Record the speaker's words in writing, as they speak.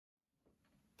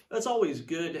It's always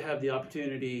good to have the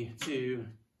opportunity to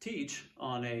teach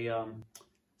on a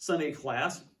Sunday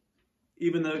class,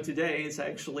 even though today is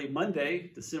actually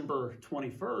Monday, December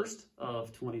 21st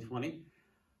of 2020.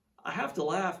 I have to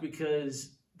laugh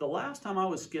because the last time I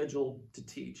was scheduled to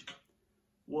teach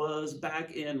was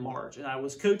back in March, and I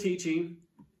was co-teaching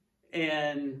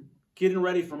and getting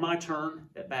ready for my turn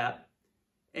at bat.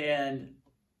 And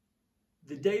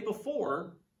the day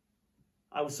before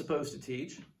I was supposed to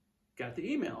teach, got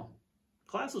the email.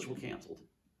 Classes were canceled.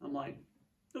 I'm like,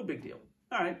 no big deal.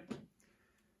 All right.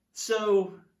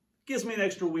 So gives me an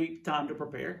extra week time to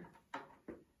prepare.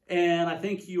 And I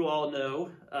think you all know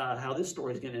how this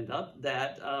story is going to end up,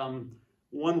 that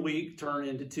 1 week turned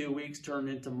into 2 weeks, turned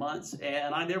into months,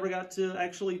 and I never got to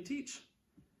actually teach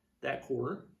that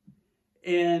quarter.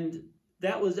 And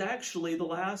that was actually the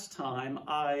last time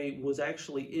I was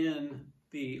actually in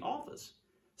the office.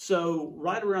 So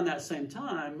right around that same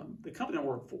time, the company I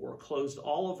worked for closed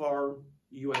all of our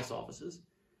U.S. offices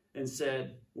and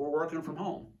said, we're working from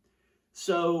home.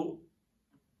 So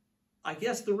I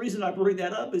guess the reason I bring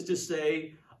that up is to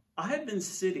say, I have been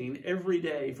sitting every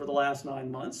day for the last 9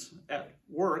 months at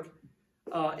work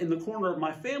in the corner of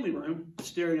my family room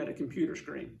staring at a computer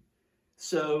screen.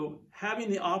 So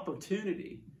having the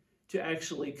opportunity to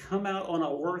actually come out on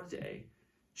a work day,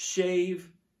 shave,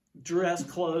 dress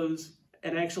clothes,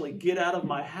 and actually get out of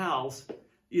my house,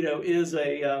 is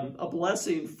a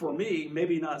blessing for me.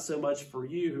 Maybe not so much for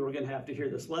you who are going to have to hear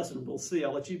this lesson. We'll see.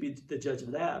 I'll let you be the judge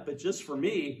of that. But just for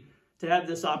me to have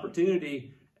this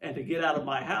opportunity and to get out of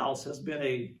my house has been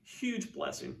a huge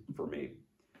blessing for me.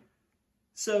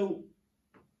 So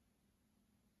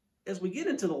as we get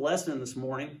into the lesson this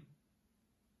morning,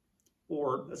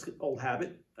 or that's an old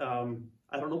habit, I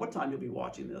don't know what time you'll be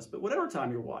watching this, but whatever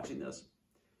time you're watching this,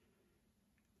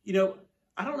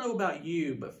 I don't know about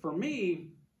you, but for me,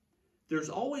 there's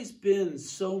always been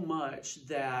so much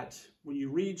that when you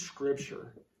read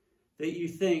scripture that you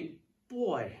think,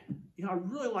 boy,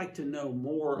 I'd really like to know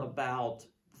more about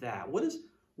that. What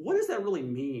does that really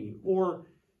mean? Or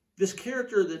this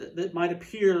character that might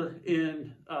appear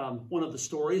in one of the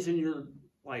stories, and you're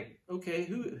like, okay,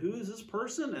 who is this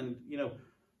person? And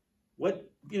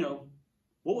what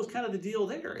was kind of the deal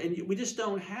there? And we just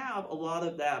don't have a lot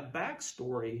of that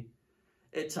backstory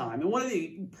at time. And one of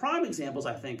the prime examples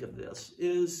I think of this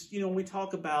is, when we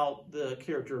talk about the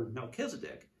character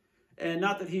Melchizedek, and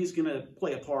not that he's going to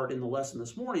play a part in the lesson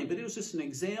this morning, but it was just an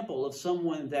example of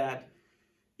someone that,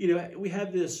 we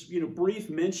have this, brief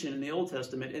mention in the Old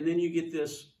Testament, and then you get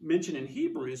this mention in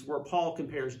Hebrews where Paul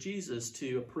compares Jesus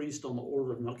to a priest on the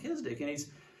order of Melchizedek. And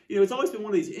he's, it's always been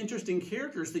one of these interesting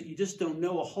characters that you just don't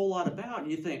know a whole lot about. And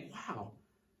you think, wow,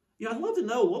 I'd love to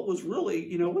know what was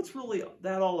really, what's really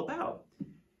that all about.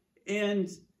 And,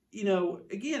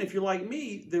 again, if you're like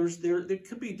me, there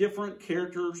could be different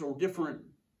characters or different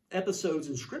episodes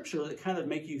in Scripture that kind of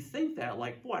make you think that,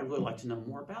 like, boy, I'd really like to know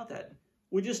more about that.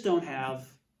 We just don't have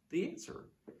the answer.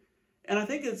 And I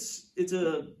think it's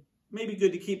maybe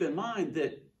good to keep in mind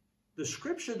that the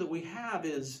Scripture that we have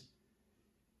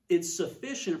it's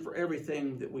sufficient for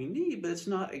everything that we need, but it's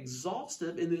not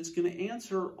exhaustive, and that it's going to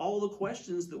answer all the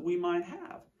questions that we might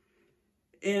have.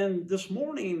 And this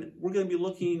morning, we're going to be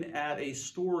looking at a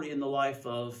story in the life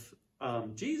of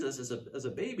Jesus as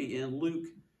a baby in Luke.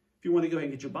 If you want to go ahead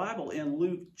and get your Bible, in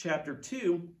Luke chapter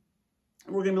 2,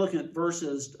 we're going to be looking at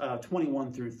verses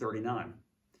 21 through 39.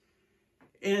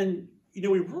 And,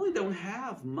 we really don't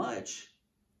have much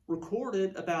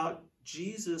recorded about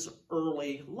Jesus'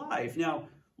 early life. Now,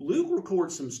 Luke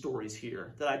records some stories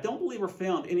here that I don't believe are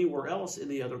found anywhere else in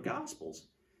the other Gospels.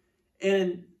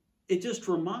 And it just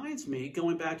reminds me,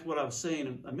 going back to what I was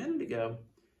saying a minute ago,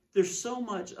 there's so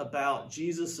much about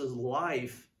Jesus'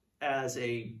 life as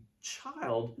a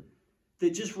child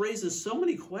that just raises so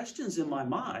many questions in my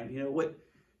mind.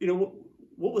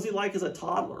 What was he like as a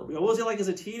toddler? What was he like as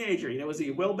a teenager? Was he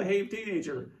a well-behaved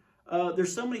teenager?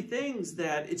 There's so many things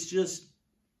that it's just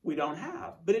we don't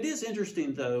have. But it is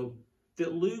interesting, though,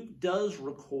 that Luke does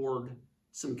record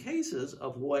some cases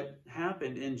of what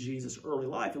happened in Jesus' early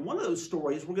life. And one of those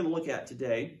stories we're going to look at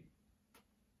today.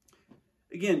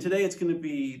 Again, today it's going to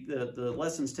be the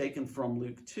lessons taken from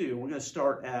Luke 2. We're going to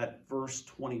start at verse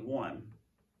 21. And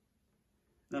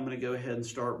I'm going to go ahead and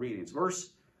start reading. It's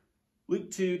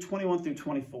Luke 2, 21 through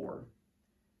 24.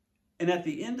 And at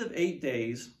the end of 8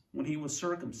 days, when he was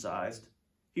circumcised,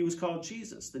 he was called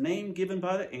Jesus, the name given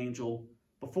by the angel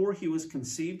before he was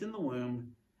conceived in the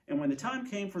womb. And when the time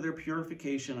came for their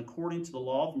purification according to the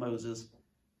law of Moses,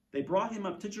 they brought him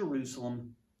up to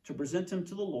Jerusalem to present him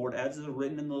to the Lord, as is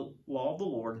written in the law of the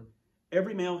Lord,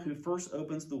 Every male who first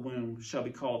opens the womb shall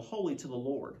be called holy to the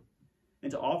Lord,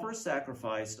 and to offer a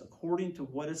sacrifice according to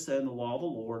what is said in the law of the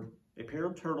Lord, a pair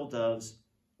of turtle doves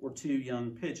or 2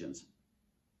 young pigeons.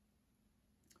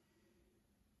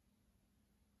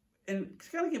 And to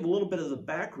kind of give a little bit of the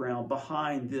background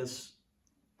behind this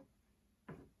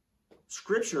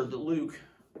scripture that Luke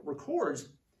records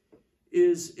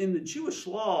is in the Jewish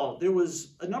law, there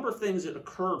was a number of things that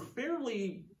occurred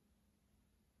fairly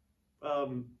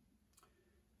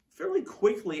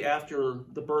quickly after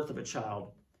the birth of a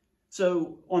child.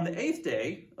 So on the 8th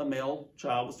day, a male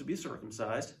child was to be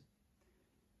circumcised.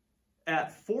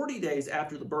 At 40 days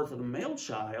after the birth of a male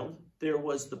child, there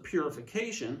was the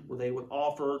purification where they would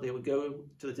go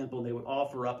to the temple and they would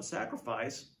offer up a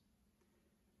sacrifice.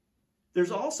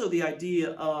 There's also the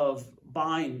idea of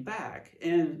buying back.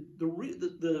 And the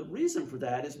reason for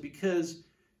that is because,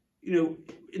 in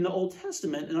the Old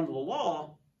Testament and under the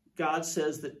law, God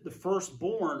says that the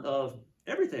firstborn of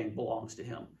everything belongs to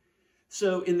him.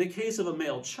 So in the case of a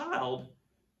male child,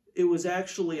 it was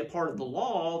actually a part of the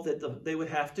law that they would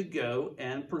have to go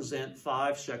and present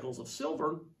 5 shekels of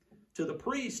silver to the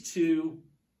priest to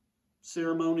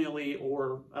ceremonially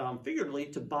or figuratively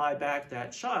to buy back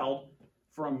that child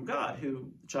from God, who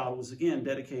the child was again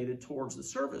dedicated towards the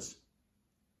service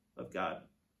of God.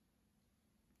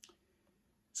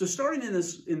 So starting in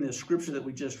this scripture that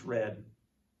we just read,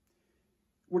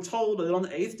 we're told that on the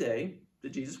 8th day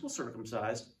that Jesus was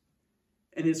circumcised,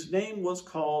 and his name was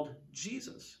called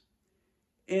Jesus.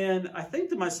 And I think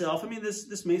to myself,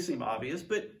 this may seem obvious,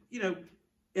 but,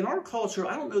 in our culture,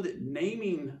 I don't know that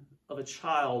naming of a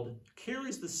child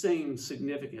carries the same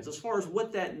significance as far as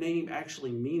what that name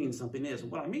actually meaning something is. And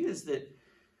what I mean is that,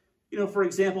 for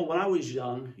example, when I was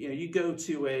young, you go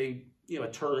to a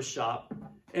tourist shop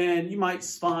and you might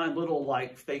find little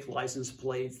fake license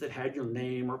plates that had your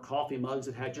name or coffee mugs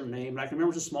that had your name. And I can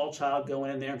remember as a small child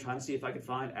going in there and trying to see if I could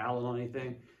find Alan on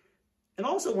anything. And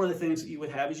also one of the things that you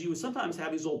would have is you would sometimes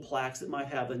have these old plaques that might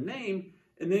have a name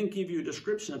and then give you a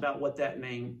description about what that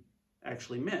name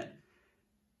actually meant.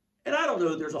 And I don't know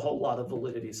that there's a whole lot of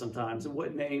validity sometimes in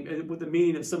what the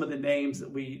meaning of some of the names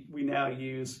that we now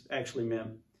use actually meant.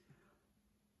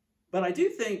 But I do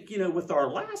think, with our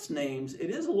last names, it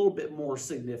is a little bit more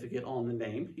significant on the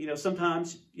name.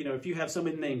 Sometimes, if you have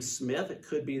somebody named Smith, it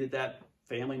could be that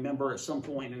family member at some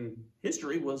point in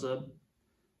history was a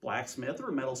blacksmith or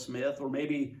a metalsmith, or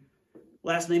maybe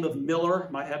last name of Miller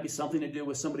might have something to do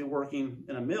with somebody working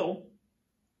in a mill.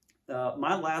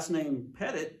 My last name,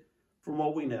 Pettit, from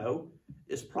what we know,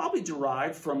 is probably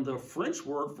derived from the French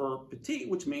word for petit,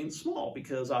 which means small,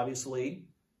 because obviously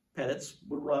Pettits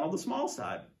would run on the small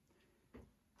side.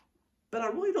 But I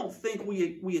really don't think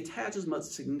we attach as much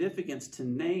significance to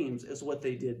names as what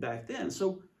they did back then.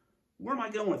 So where am I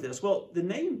going with this? Well, the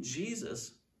name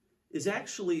Jesus is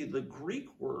actually the Greek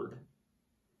word,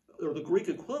 or the Greek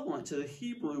equivalent to the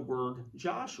Hebrew word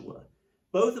Joshua.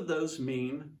 Both of those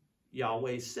mean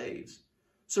Yahweh saves.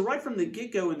 So right from the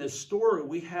get-go in this story,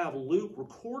 we have Luke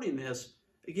recording this,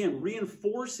 again,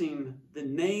 reinforcing the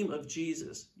name of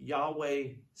Jesus,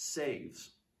 Yahweh saves.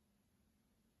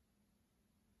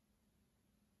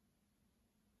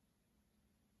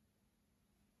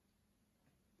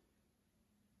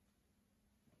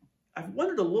 I've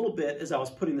wondered a little bit as I was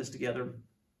putting this together.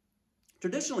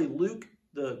 Traditionally, Luke,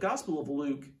 the Gospel of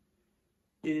Luke,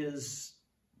 is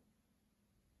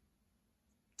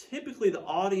typically the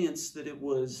audience that it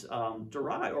was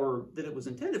derived or that it was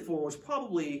intended for was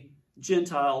probably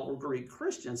Gentile or Greek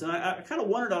Christians. And I kind of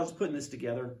wondered, I was putting this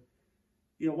together,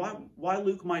 why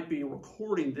Luke might be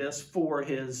recording this for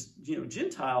his,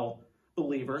 Gentile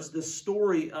believers, this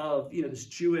story of, this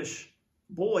Jewish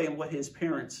boy and what his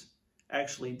parents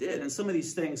actually did. And some of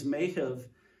these things may have,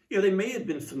 they may have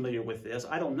been familiar with this.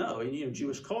 I don't know. In,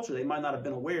 Jewish culture, they might not have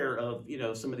been aware of,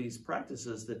 some of these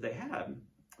practices that they had.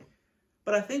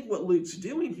 But I think what Luke's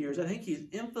doing here is I think he's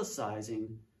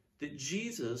emphasizing that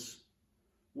Jesus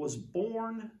was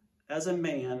born as a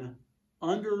man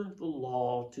under the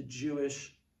law to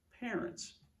Jewish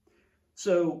parents.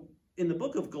 So in the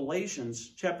book of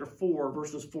Galatians, chapter 4,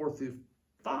 verses 4 through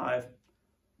 5,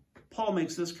 Paul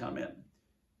makes this comment.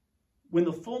 When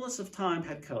the fullness of time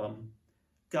had come,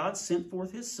 God sent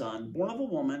forth his Son, born of a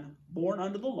woman, born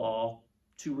under the law,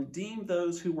 to redeem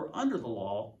those who were under the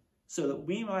law, so that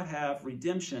we might have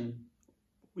redemption,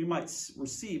 we might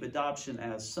receive adoption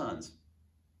as sons.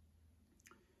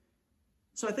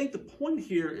 So I think the point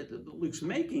here that Luke's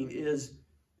making is,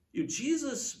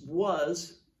 Jesus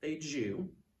was a Jew.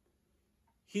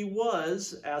 He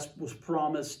was, as was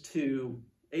promised to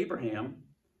Abraham,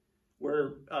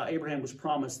 where Abraham was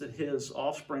promised that his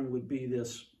offspring would be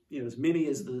this as many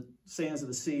as the sands of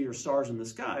the sea or stars in the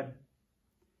sky.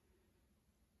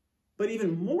 But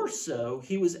even more so,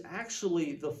 he was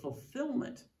actually the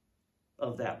fulfillment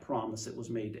of that promise that was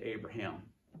made to Abraham.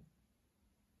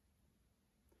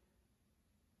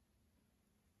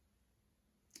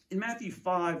 In Matthew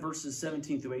 5, verses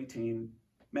 17 through 18,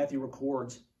 Matthew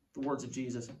records the words of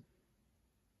Jesus.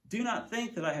 Do not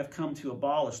think that I have come to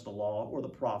abolish the law or the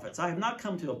prophets. I have not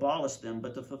come to abolish them,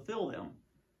 but to fulfill them.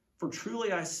 For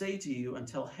truly I say to you,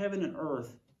 until heaven and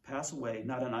earth pass away,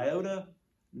 not an iota,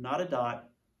 not a dot,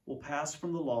 will pass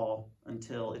from the law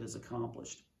until it is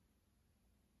accomplished.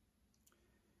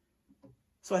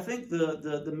 So I think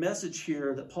the message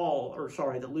here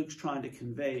that Luke's trying to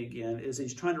convey again is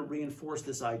he's trying to reinforce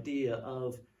this idea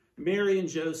of Mary and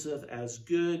Joseph as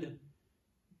good,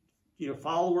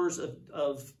 followers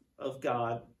of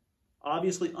God,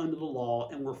 obviously under the law,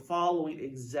 and were following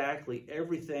exactly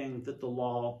everything that the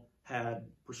law had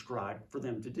prescribed for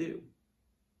them to do.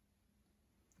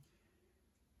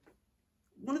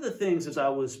 One of the things as I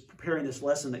was preparing this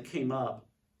lesson that came up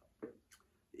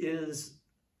is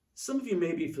some of you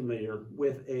may be familiar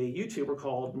with a YouTuber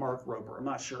called Mark Rober. I'm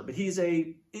not sure, but he's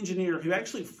an engineer who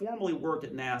actually formerly worked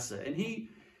at NASA, and he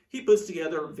puts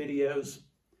together videos,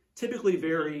 typically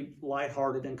very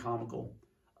lighthearted and comical,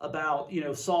 about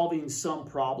solving some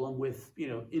problem with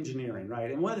engineering,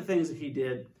 right? And one of the things that he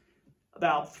did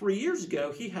about 3 years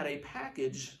ago, he had a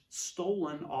package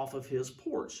stolen off of his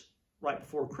porch right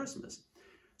before Christmas.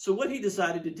 So what he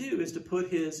decided to do is to put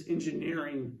his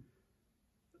engineering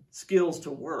skills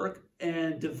to work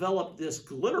and develop this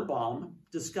glitter bomb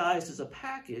disguised as a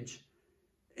package,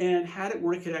 and had it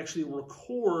where it could actually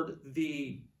record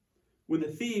when the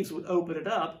thieves would open it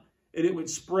up and it would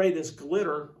spray this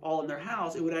glitter all in their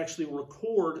house, it would actually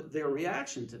record their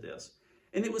reaction to this.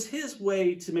 And it was his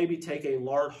way to maybe take a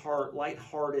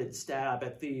lighthearted stab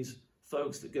at these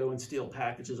folks that go and steal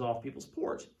packages off people's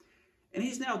porch. And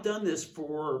he's now done this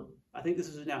for, I think this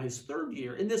is now his 3rd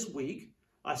year. And this week,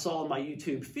 I saw on my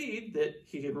YouTube feed that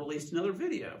he had released another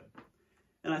video.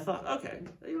 And I thought, okay,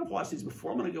 I've watched these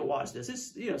before. I'm going to go watch this.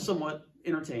 It's somewhat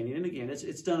entertaining. And again,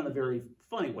 it's done in a very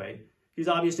funny way. He's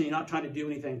obviously not trying to do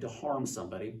anything to harm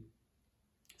somebody.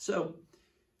 So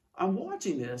I'm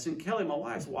watching this, and Kelly, my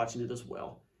wife's watching it as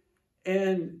well.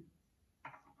 And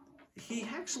he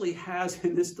actually has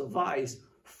in this device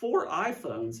 4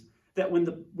 iPhones that when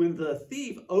the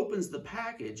thief opens the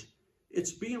package,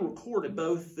 it's being recorded,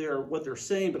 both what they're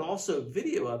saying, but also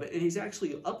video of it. And he's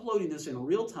actually uploading this in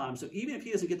real time. So even if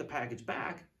he doesn't get the package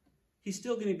back, he's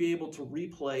still going to be able to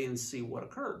replay and see what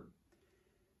occurred.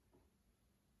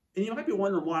 And you might be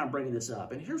wondering why I'm bringing this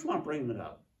up. And here's why I'm bringing it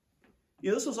up.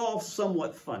 This was all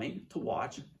somewhat funny to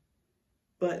watch.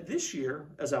 But this year,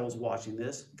 as I was watching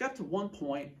this, got to one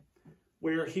point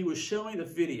where he was showing a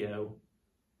video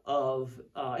of,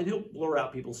 and he'll blur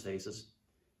out people's faces,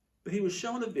 but he was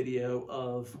showing a video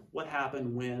of what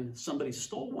happened when somebody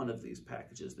stole one of these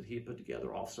packages that he had put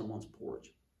together off someone's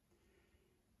porch.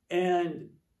 And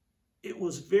it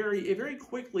was very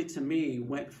quickly, to me,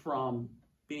 went from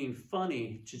being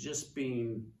funny to just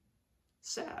being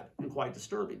sad and quite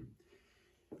disturbing.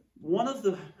 One of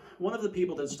the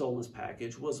people that stole this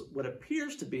package was what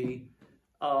appears to be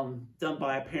done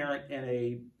by a parent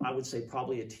and I would say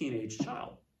probably a teenage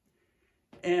child.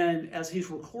 And as he's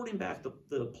recording back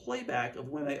the playback of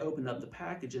when they opened up the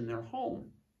package in their home,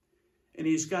 and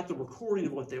he's got the recording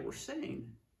of what they were saying,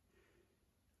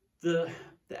 the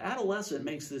adolescent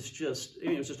makes this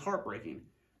it was just heartbreaking,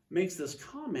 makes this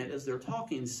comment as they're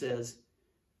talking, says,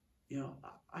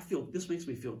 I feel, this makes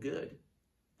me feel good.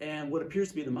 And what appears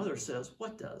to be the mother says,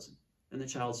 what does? And the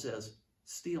child says,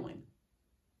 stealing.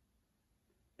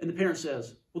 And the parent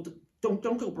says, well,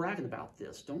 don't go bragging about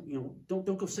this. Don't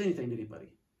go say anything to anybody.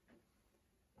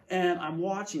 And I'm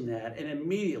watching that, and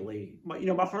immediately,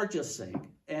 my heart just sank.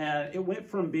 And it went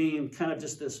from being kind of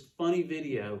just this funny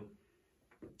video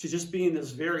to just being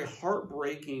this very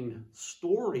heartbreaking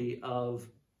story of,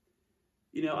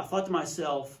 I thought to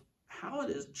myself, how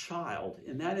is a child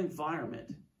in that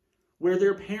environment where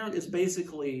their parent is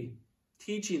basically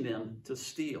teaching them to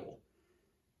steal,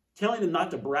 telling them not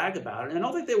to brag about it? And I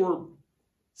don't think they were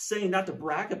saying not to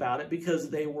brag about it because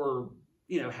they were,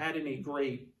 had any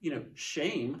great,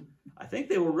 shame. I think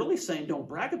they were really saying don't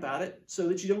brag about it so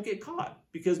that you don't get caught,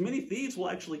 because many thieves will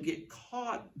actually get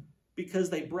caught because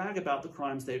they brag about the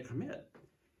crimes they commit.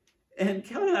 And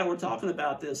Kelly and I were talking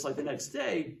about this like the next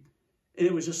day, and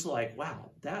it was just like,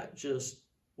 wow, that just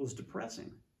was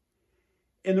depressing.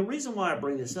 And the reason why I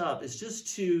bring this up is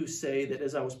just to say that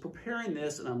as I was preparing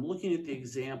this and I'm looking at the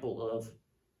example of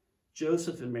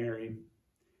Joseph and Mary,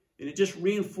 And it just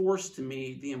reinforced to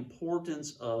me the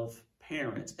importance of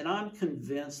parents. And I'm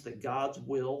convinced that God's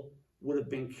will would have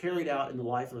been carried out in the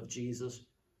life of Jesus,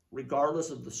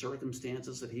 regardless of the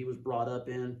circumstances that he was brought up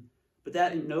in. But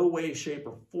that in no way, shape,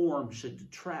 or form should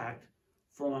detract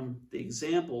from the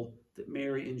example that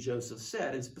Mary and Joseph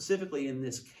set, and specifically in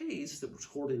this case that was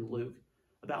recorded in Luke,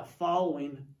 about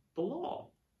following the law.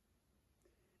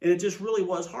 And it just really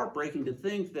was heartbreaking to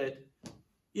think that,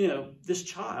 you know, this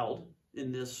child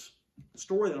in this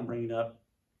story that I'm bringing up,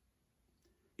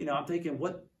 you know, I'm thinking,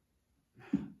 what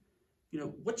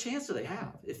chance do they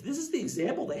have? If this is the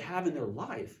example they have in their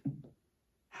life,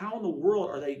 how in the world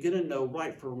are they going to know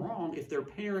right from wrong if their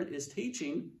parent is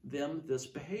teaching them this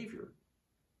behavior?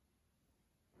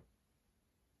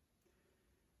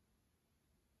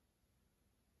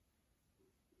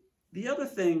 The other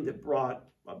thing that brought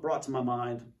to my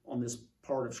mind on this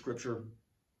part of Scripture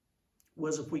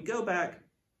was if we go back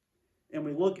and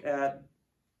we look at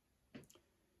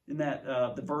in that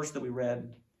the verse that we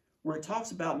read where it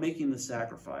talks about making the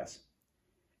sacrifice.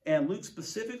 And Luke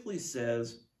specifically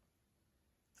says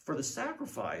for the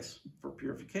sacrifice for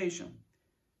purification,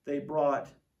 they brought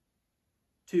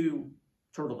 2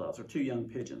 turtle doves or 2 young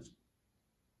pigeons.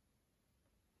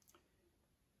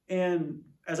 And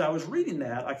as I was reading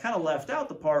that, I kind of left out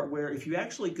the part where if you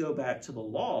actually go back to the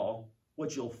law,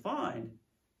 what you'll find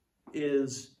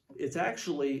is it's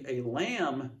actually a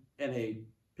lamb and a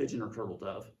pigeon or turtle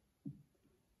dove.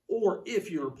 Or if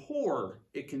you're poor,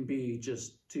 it can be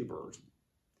just 2 birds,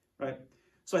 right?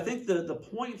 So I think the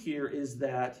point here is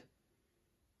that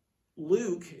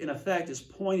Luke, in effect, is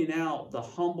pointing out the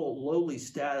humble, lowly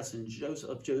status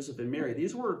of Joseph and Mary.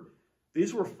 These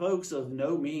were folks of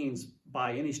no means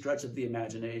by any stretch of the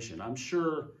imagination. I'm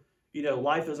sure, you know,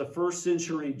 life as a first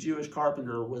century Jewish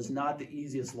carpenter was not the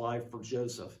easiest life for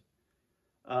Joseph.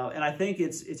 And I think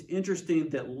it's interesting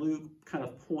that Luke kind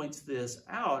of points this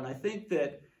out. And I think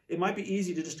that it might be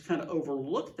easy to just kind of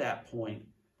overlook that point.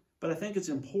 But I think it's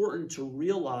important to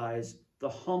realize the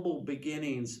humble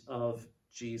beginnings of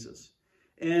Jesus.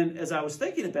 And as I was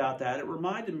thinking about that, it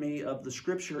reminded me of the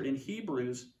scripture in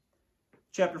Hebrews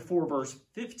chapter 4, verse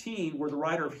 15, where the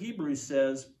writer of Hebrews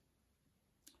says,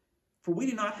 "For we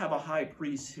do not have a high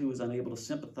priest who is unable to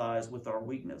sympathize with our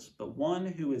weakness, but one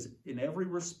who is in every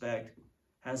respect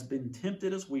has been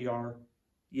tempted as we are,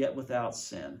 yet without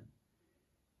sin."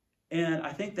 And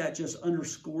I think that just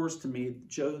underscores to me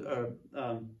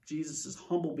Jesus'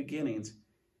 humble beginnings.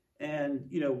 And,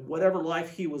 you know, whatever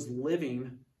life he was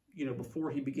living, you know,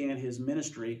 before he began his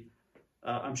ministry,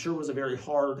 I'm sure was a very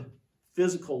hard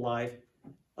physical life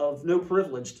of no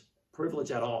privilege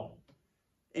at all.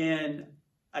 And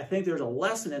I think there's a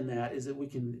lesson in that, is that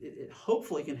it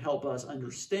hopefully can help us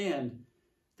understand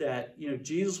that, you know,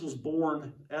 Jesus was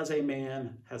born as a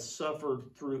man, has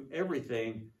suffered through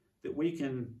everything that we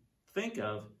can think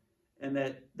of, and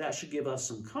that should give us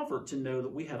some comfort to know that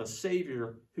we have a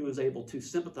Savior who is able to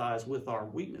sympathize with our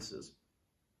weaknesses.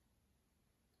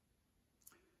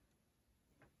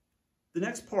 The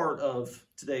next part of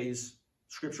today's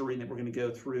scripture reading that we're going to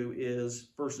go through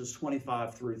is verses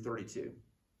 25 through 32.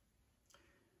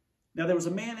 Now there was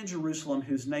a man in Jerusalem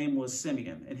whose name was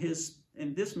Simeon, and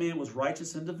this man was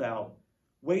righteous and devout,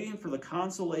 waiting for the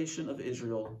consolation of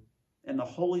Israel, and the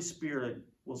Holy Spirit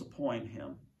was upon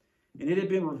him. And it had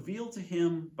been revealed to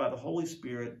him by the Holy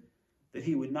Spirit that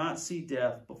he would not see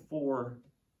death before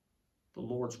the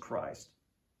Lord's Christ.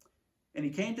 And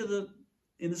he came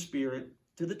in the Spirit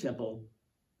to the temple,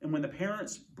 and when the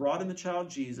parents brought in the child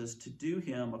Jesus to do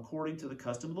him according to the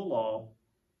custom of the law,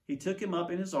 he took him up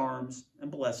in his arms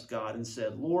and blessed God and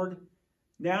said, "Lord,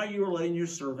 now you are letting your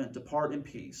servant depart in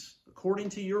peace, according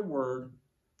to your word,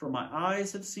 for my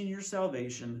eyes have seen your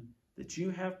salvation that you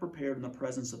have prepared in the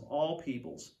presence of all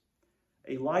peoples,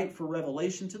 a light for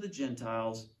revelation to the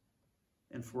Gentiles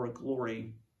and for a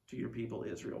glory to your people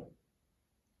Israel."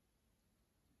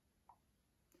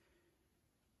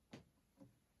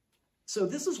 So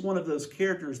this is one of those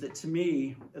characters that, to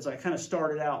me, as I kind of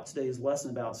started out today's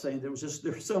lesson about saying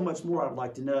there's so much more I'd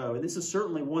like to know, and this is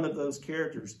certainly one of those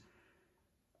characters.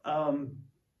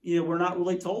 You know, we're not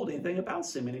really told anything about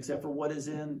Simeon except for what is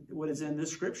in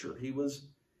this scripture. He was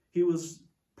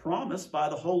promised by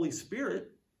the Holy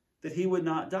Spirit that he would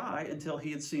not die until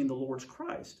he had seen the Lord's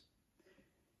Christ.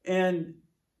 And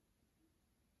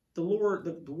the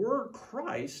word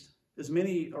Christ, as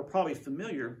many are probably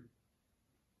familiar,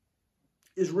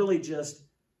 is really just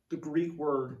the Greek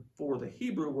word for the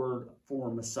Hebrew word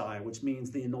for Messiah, which means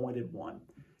the anointed one.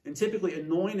 And typically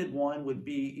anointed one would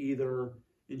be either,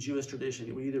 in Jewish tradition,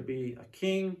 it would either be a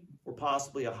king or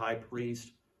possibly a high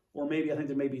priest Or maybe, I think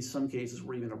there may be some cases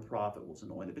where even a prophet was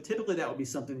anointed. But typically that would be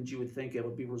something that you would think it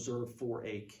would be reserved for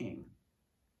a king.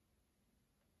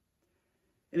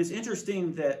 And it's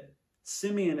interesting that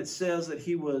Simeon, it says that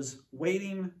he was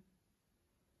waiting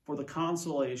for the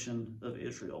consolation of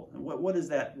Israel. And what does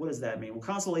that mean? Well,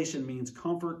 consolation means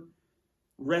comfort,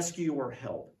 rescue, or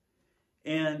help.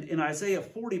 And in Isaiah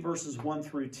 40, verses 1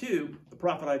 through 2, the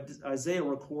prophet Isaiah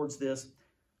records this.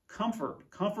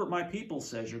 Comfort my people,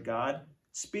 says your God.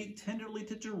 Speak tenderly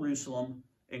to Jerusalem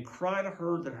and cry to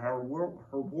her that her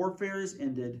warfare is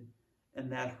ended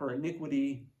and that her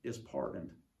iniquity is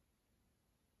pardoned.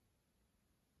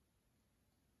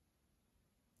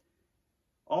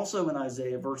 Also in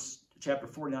Isaiah chapter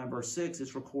 49, verse 6,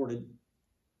 it's recorded,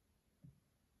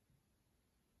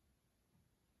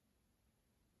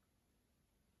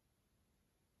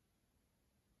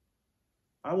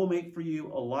 I will make for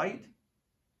you a light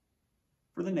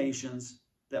for the nations,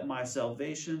 that my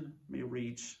salvation may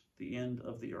reach the end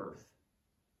of the earth.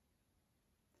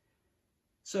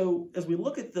 So as we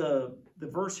look at the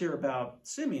verse here about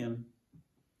Simeon,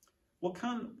 what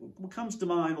comes to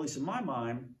mind, at least in my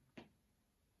mind,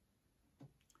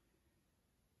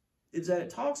 is that it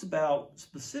talks about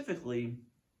specifically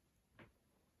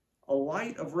a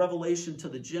light of revelation to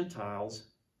the Gentiles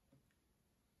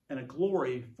and a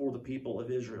glory for the people of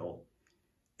Israel.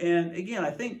 And again,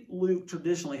 I think Luke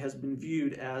traditionally has been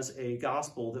viewed as a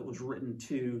gospel that was written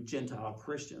to Gentile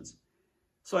Christians.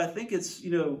 So I think it's,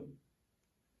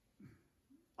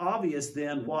 obvious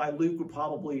then why Luke would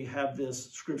probably have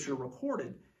this scripture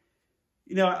recorded.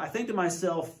 I think to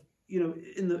myself,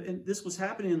 this was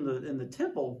happening in the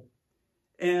temple,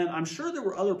 and I'm sure there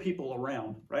were other people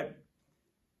around, right?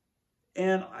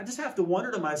 And I just have to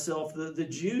wonder to myself, the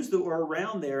Jews that were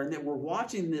around there and that were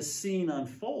watching this scene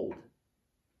unfold.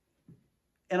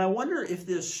 And I wonder if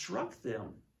this struck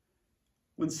them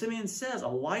when Simeon says, a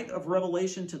light of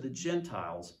revelation to the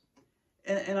Gentiles.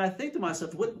 And I think to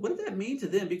myself, what did that mean to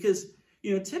them? Because,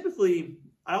 typically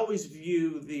I always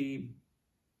view the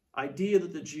idea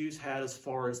that the Jews had as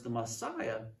far as the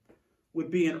Messiah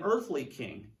would be an earthly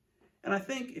king. And I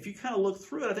think if you kind of look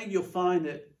through it, I think you'll find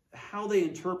that how they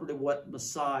interpreted what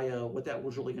Messiah, what that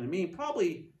was really going to mean,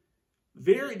 probably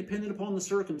very dependent upon the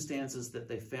circumstances that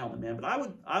they found him in. But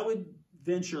I would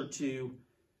venture to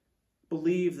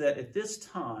believe that at this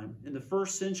time, in the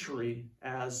first century,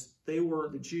 as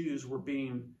the Jews were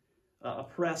being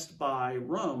oppressed by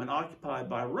Rome and occupied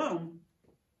by Rome,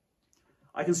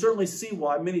 I can certainly see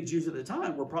why many Jews at the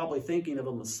time were probably thinking of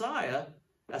a Messiah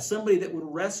as somebody that would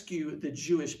rescue the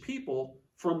Jewish people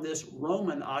from this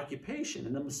Roman occupation.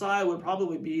 And the Messiah would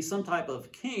probably be some type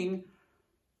of king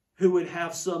who would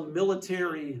have some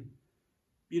military,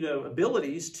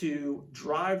 abilities to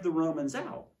drive the Romans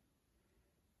out.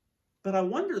 But I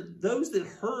wonder, those that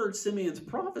heard Simeon's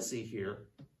prophecy here,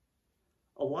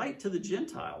 a light to the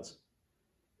Gentiles,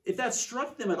 if that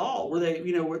struck them at all, were they,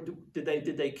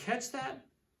 did they catch that?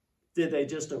 Did they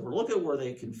just overlook it? Were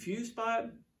they confused by it?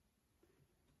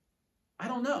 I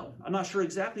don't know. I'm not sure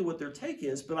exactly what their take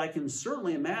is, but I can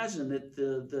certainly imagine that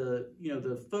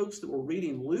the folks that were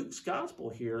reading Luke's gospel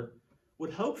here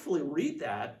would hopefully read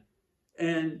that,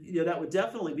 and that would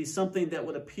definitely be something that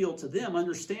would appeal to them,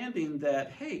 understanding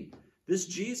that, hey, this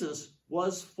Jesus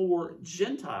was for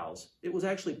Gentiles. It was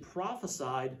actually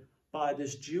prophesied by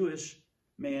this Jewish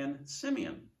man,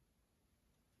 Simeon.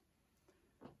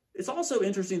 It's also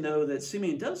interesting, though, that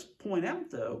Simeon does point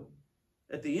out, though,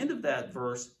 at the end of that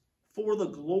verse, for the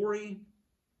glory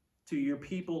to your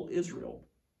people Israel.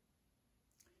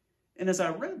 And as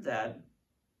I read that,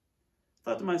 I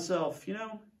thought to myself,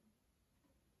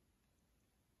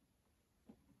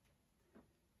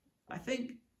 I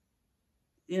think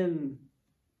in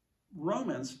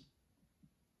Romans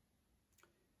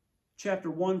chapter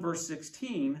 1, verse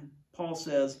 16, Paul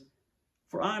says,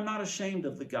 for I am not ashamed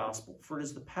of the gospel, for it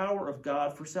is the power of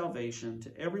God for salvation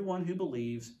to everyone who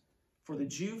believes, for the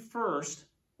Jew first,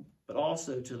 but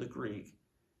also to the Greek.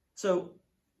 So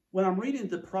when I'm reading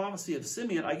the prophecy of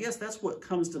Simeon, I guess that's what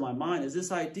comes to my mind, is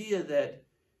this idea that,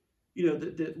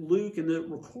 that Luke and the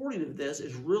recording of this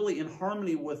is really in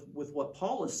harmony with what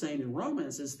Paul is saying in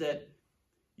Romans, is that,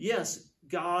 yes,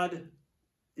 God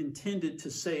intended to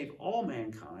save all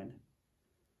mankind,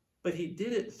 but he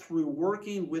did it through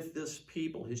working with this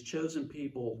people, his chosen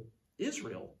people,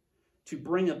 Israel, to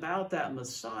bring about that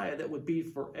Messiah that would be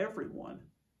for everyone.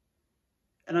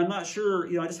 And I'm not sure,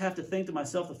 I just have to think to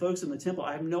myself, the folks in the temple,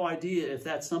 I have no idea if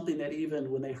that's something that even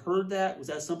when they heard that, was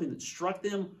that something that struck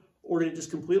them, or did it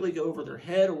just completely go over their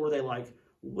head, or were they like,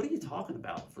 what are you talking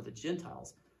about for the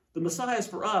Gentiles? The Messiah is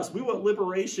for us. We want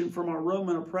liberation from our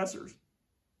Roman oppressors.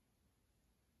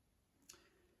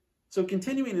 So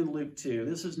continuing in Luke 2,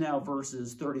 this is now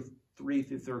verses 33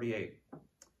 through 38.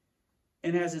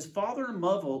 And as his father and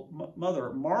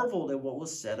mother marveled at what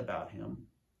was said about him,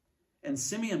 and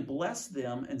Simeon blessed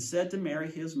them and said to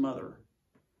Mary his mother,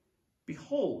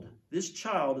 Behold, this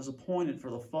child is appointed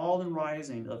for the fall and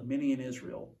rising of many in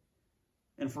Israel,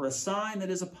 and for a sign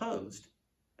that is opposed,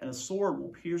 and a sword will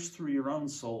pierce through your own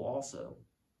soul also,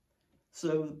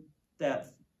 so that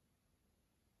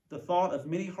the thought of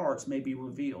many hearts may be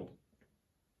revealed.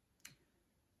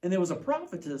 And there was a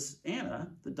prophetess, Anna,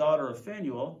 the daughter of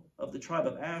Phanuel, of the tribe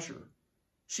of Asher.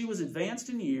 She was advanced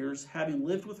in years, having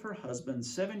lived with her husband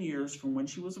 7 years from when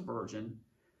she was a virgin,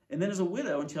 and then as a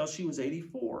widow until she was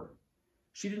 84.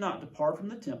 She did not depart from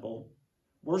the temple,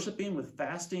 worshiping with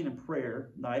fasting and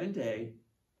prayer night and day.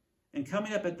 And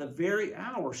coming up at the very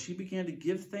hour, she began to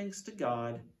give thanks to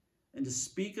God and to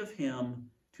speak of him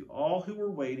to all who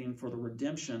were waiting for the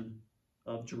redemption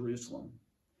of Jerusalem.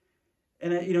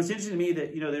 And, it's interesting to me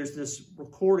that, there's this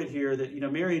recorded here that,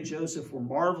 Mary and Joseph were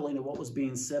marveling at what was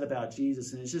being said about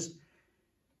Jesus. And it's just,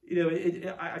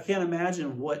 I can't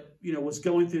imagine what, was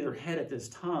going through their head at this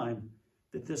time,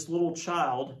 that this little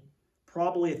child,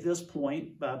 probably at this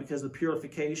point, because the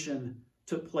purification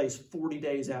took place 40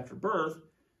 days after birth,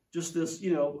 just this,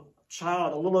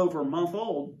 child a little over a month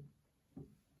old,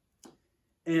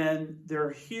 and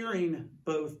they're hearing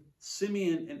both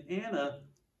Simeon and Anna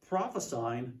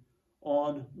prophesying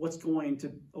on what's going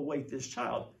to await this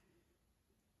child.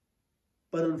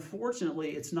 But unfortunately,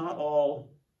 it's not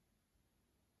all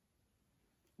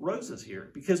roses here,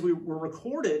 because we were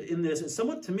recorded in this. It's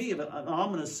somewhat, to me, of an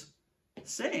ominous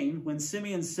saying when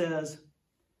Simeon says,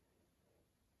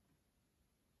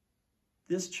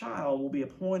 This child will be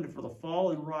appointed for the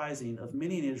fall and rising of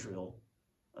many in Israel,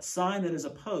 a sign that is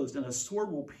opposed, and a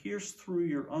sword will pierce through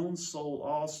your own soul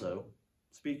also,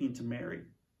 speaking to Mary.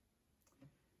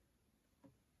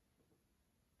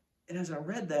 And as I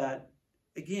read that,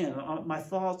 again, my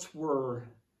thoughts were,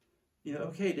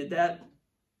 okay,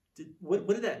 what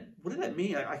did that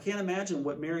mean? I can't imagine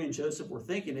what Mary and Joseph were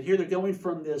thinking. And here they're going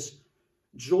from this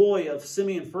joy of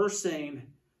Simeon first saying,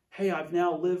 hey, I've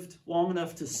now lived long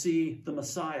enough to see the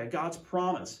Messiah, God's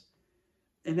promise.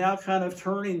 And now kind of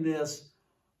turning this,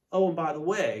 oh, and by the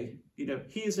way,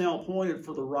 he is now appointed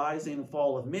for the rising and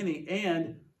fall of many,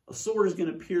 and a sword is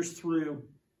going to pierce through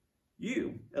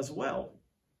you as well.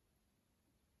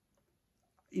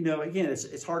 Again,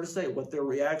 it's hard to say what their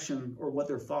reaction or what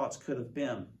their thoughts could have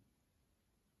been.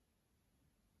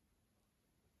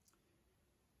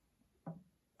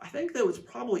 I think, though, it's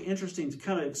probably interesting to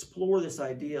kind of explore this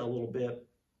idea a little bit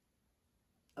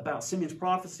about Simeon's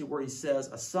prophecy where he says,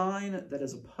 a sign that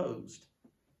is opposed.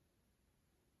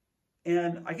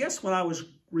 And I guess when I was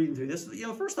reading through this,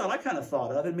 first thought I kind of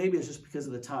thought of, and maybe it's just because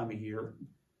of the time of year,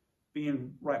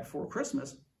 being right before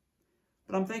Christmas,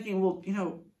 but I'm thinking, well,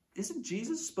 isn't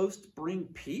Jesus supposed to bring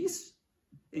peace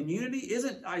and unity?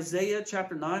 Isn't Isaiah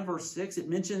chapter 9, verse 6, it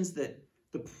mentions that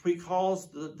he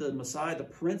calls the Messiah the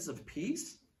Prince of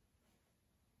Peace?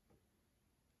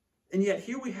 And yet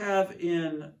here we have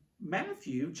in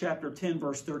Matthew chapter 10,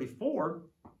 verse 34,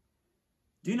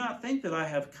 do not think that I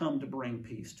have come to bring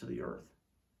peace to the earth.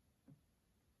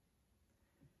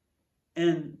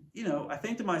 And, I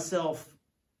think to myself,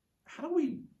 how do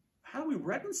we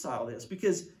reconcile this?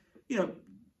 Because,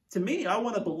 to me, I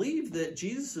want to believe that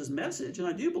Jesus' message, and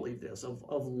I do believe this, of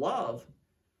love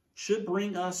should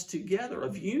bring us together,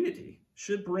 of unity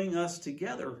should bring us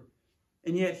together.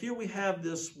 And yet here we have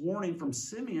this warning from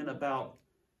Simeon about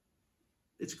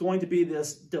it's going to be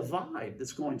this divide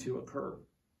that's going to occur.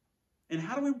 And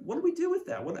what do we do with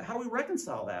that? How do we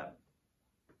reconcile that?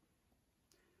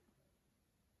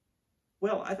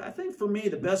 Well, I think for me,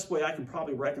 the best way I can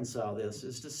probably reconcile this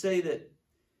is to say that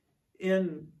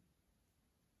in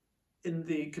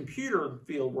the computer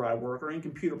field where I work, or in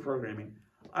computer programming,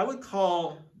 I would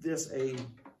call this a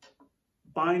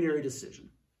binary decision.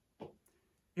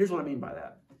 Here's what I mean by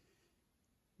that.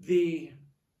 The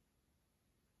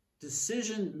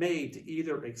decision made to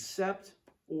either accept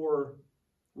or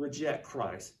reject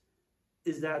Christ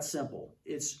is that simple.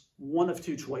 It's one of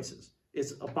two choices.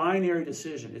 It's a binary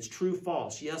decision. It's true,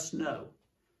 false, yes, no.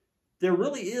 There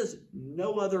really is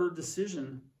no other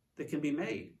decision that can be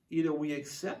made. Either we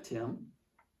accept him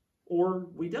or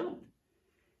we don't.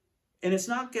 And it's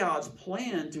not God's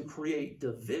plan to create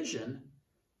division,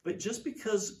 but just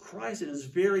because Christ in his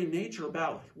very nature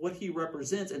about what he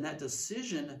represents and that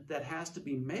decision that has to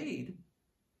be made,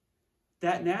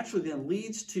 that naturally then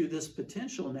leads to this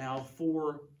potential now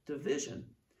for division.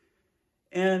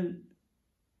 And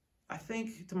I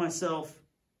think to myself,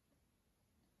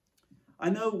 I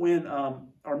know when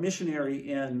our missionary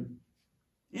in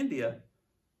India,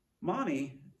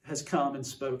 Mani has come and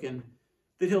spoken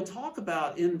that he'll talk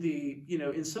about in the,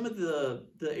 in some of the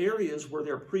areas where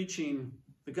they're preaching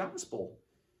the gospel,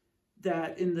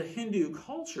 that in the Hindu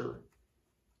culture,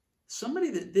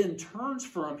 somebody that then turns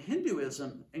from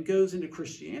Hinduism and goes into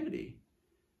Christianity,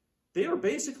 they are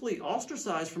basically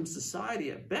ostracized from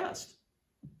society at best,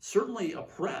 certainly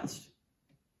oppressed.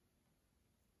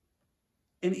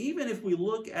 And even if we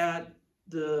look at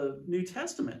the New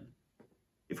Testament,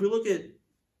 if we look at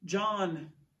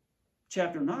John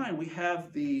chapter 9, we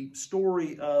have the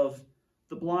story of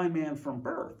the blind man from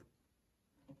birth.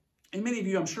 And many of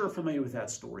you, I'm sure, are familiar with that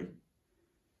story.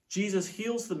 Jesus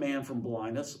heals the man from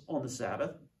blindness on the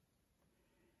Sabbath.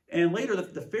 And later,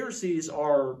 the Pharisees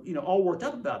are, all worked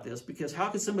up about this, because how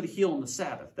could somebody heal on the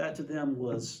Sabbath? That to them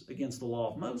was against the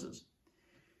law of Moses.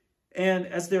 And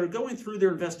as they're going through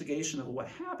their investigation of what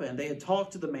happened, they had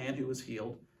talked to the man who was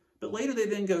healed, but later they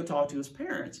then go talk to his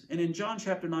parents. And in John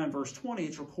chapter 9, verse 20,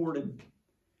 it's recorded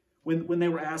when they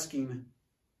were asking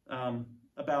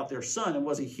about their son and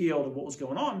was he healed and what was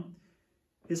going on,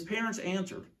 his parents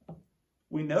answered,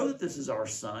 "We know that this is our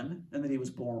son and that he was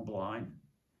born blind.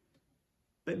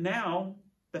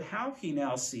 But how he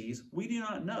now sees, we do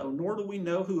not know, nor do we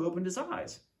know who opened his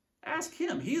eyes. Ask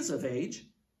him, he is of age.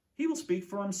 He will speak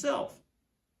for himself."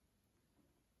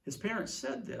 His parents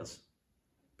said this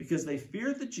because they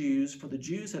feared the Jews, for the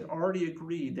Jews had already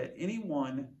agreed that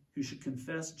anyone who should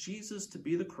confess Jesus to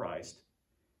be the Christ,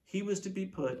 he was to be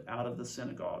put out of the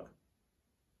synagogue.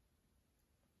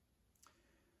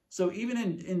 So even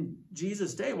in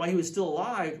Jesus' day, while he was still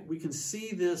alive, we can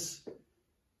see this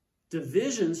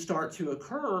division start to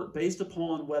occur based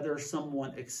upon whether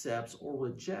someone accepts or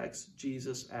rejects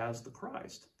Jesus as the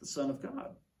Christ, the Son of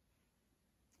God.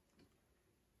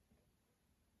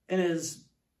 And as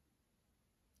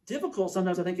difficult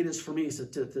sometimes I think it is for me to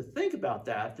think about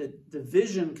that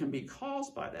division can be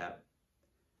caused by that,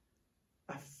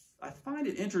 I find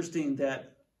it interesting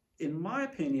that, in my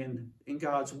opinion, in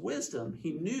God's wisdom,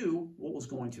 he knew what was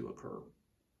going to occur.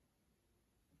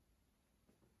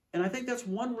 And I think that's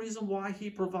one reason why he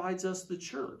provides us the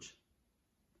church.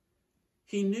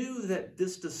 He knew that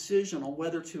this decision on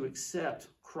whether to accept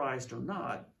Christ or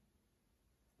not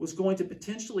was going to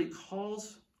potentially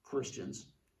cause Christians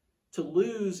to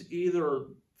lose either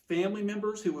family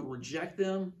members who would reject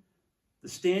them, the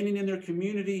standing in their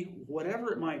community,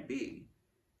 whatever it might be.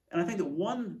 And I think that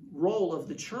one role of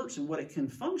the church and what it can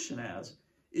function as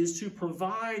is to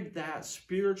provide that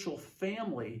spiritual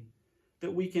family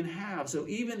that we can have. So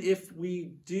even if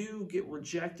we do get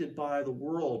rejected by the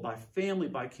world, by family,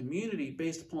 by community,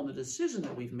 based upon the decision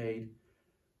that we've made,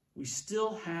 we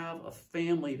still have a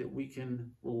family that we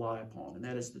can rely upon, and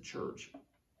that is the church.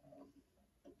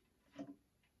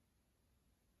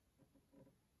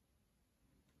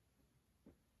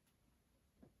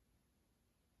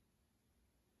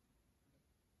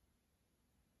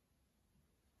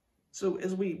 So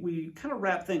as we kind of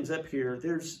wrap things up here,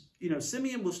 there's,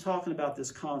 Simeon was talking about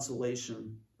this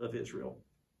consolation of Israel.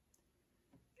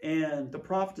 And the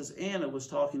prophetess Anna was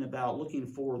talking about looking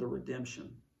for the redemption.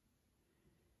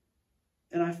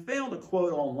 And I found a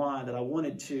quote online that I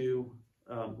wanted to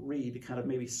read to kind of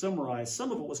maybe summarize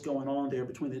some of what was going on there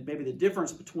between maybe the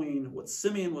difference between what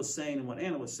Simeon was saying and what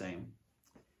Anna was saying.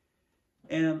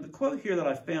 And the quote here that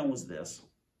I found was this: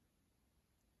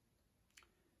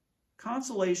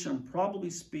 "Consolation probably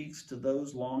speaks to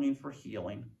those longing for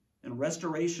healing and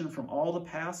restoration from all the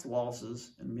past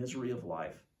losses and misery of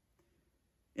life.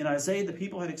 In Isaiah, the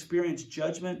people had experienced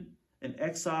judgment and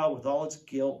exile with all its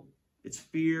guilt, its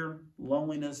fear,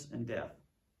 loneliness, and death.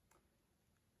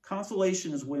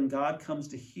 Consolation is when God comes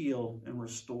to heal and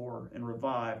restore and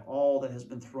revive all that has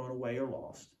been thrown away or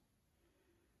lost.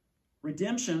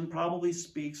 Redemption probably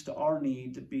speaks to our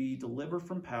need to be delivered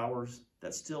from powers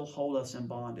that still hold us in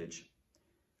bondage.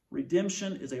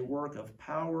 Redemption is a work of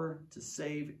power to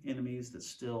save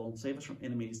us from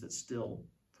enemies that still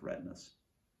threaten us."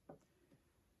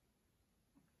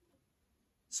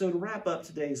 So to wrap up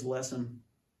today's lesson,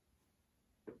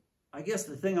 I guess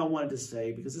the thing I wanted to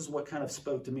say, because this is what kind of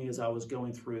spoke to me as I was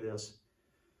going through this,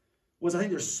 was I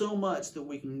think there's so much that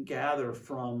we can gather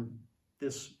from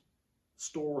this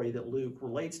story that Luke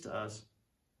relates to us.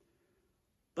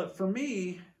 But for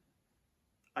me,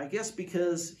 I guess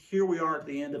because here we are at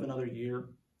the end of another year,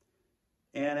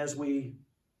 and as we,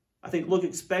 I think, look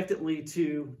expectantly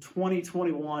to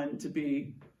 2021 to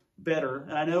be better,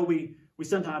 and I know we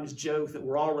sometimes joke that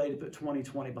we're all ready to put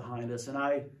 2020 behind us, and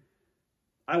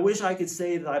I wish I could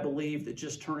say that I believe that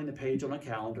just turning the page on a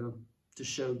calendar to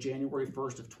show January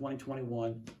 1st of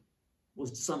 2021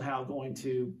 was somehow going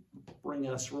to bring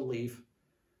us relief.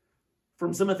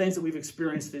 from some of the things that we've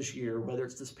experienced this year, whether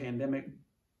it's this pandemic,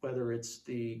 whether it's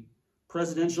the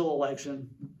presidential election,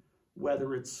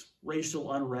 whether it's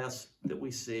racial unrest that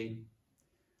we see,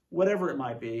 whatever it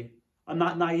might be, I'm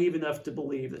not naive enough to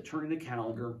believe that turning the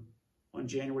calendar on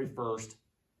January 1st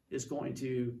is going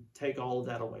to take all of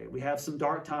that away. We have some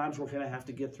dark times we're going to have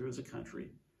to get through as a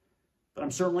country. But I'm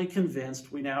certainly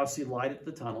convinced we now see light at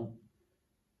the tunnel.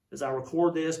 As I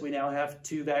record this, we now have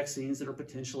 2 vaccines that are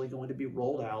potentially going to be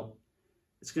rolled out.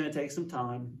 It's going to take some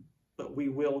time, but we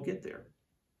will get there.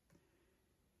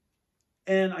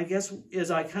 And I guess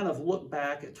as I kind of look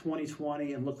back at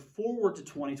 2020 and look forward to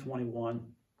 2021,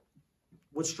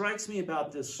 what strikes me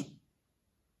about this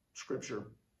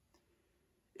scripture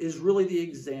is really the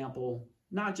example,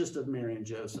 not just of Mary and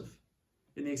Joseph,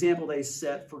 and the example they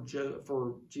set for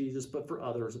Jesus, but for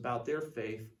others about their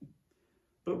faith,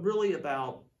 but really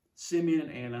about Simeon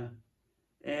and Anna.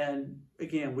 And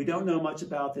again, we don't know much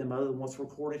about them other than what's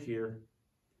recorded here,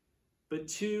 but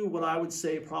 2, what I would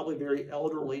say, probably very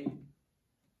elderly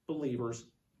believers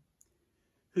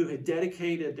who had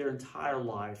dedicated their entire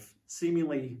life,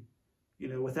 seemingly,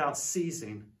 without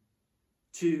ceasing,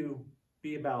 to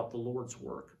be about the Lord's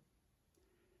work.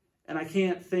 And I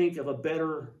can't think of a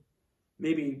better,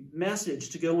 maybe, message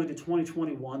to go into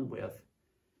 2021 with,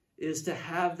 is to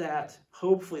have that,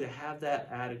 hopefully to have that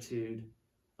attitude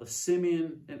of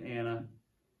Simeon and Anna,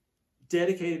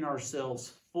 dedicating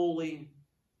ourselves fully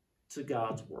to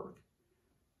God's work.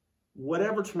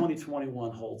 Whatever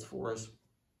 2021 holds for us,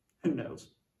 who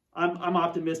knows? I'm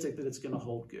optimistic that it's going to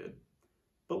hold good.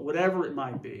 But whatever it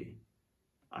might be,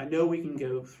 I know we can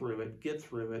go through it, get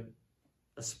through it,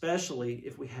 especially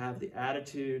if we have the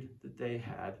attitude that they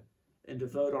had and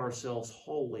devote ourselves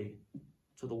wholly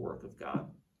to the work of God.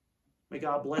 May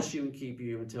God bless you and keep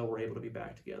you until we're able to be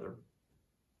back together.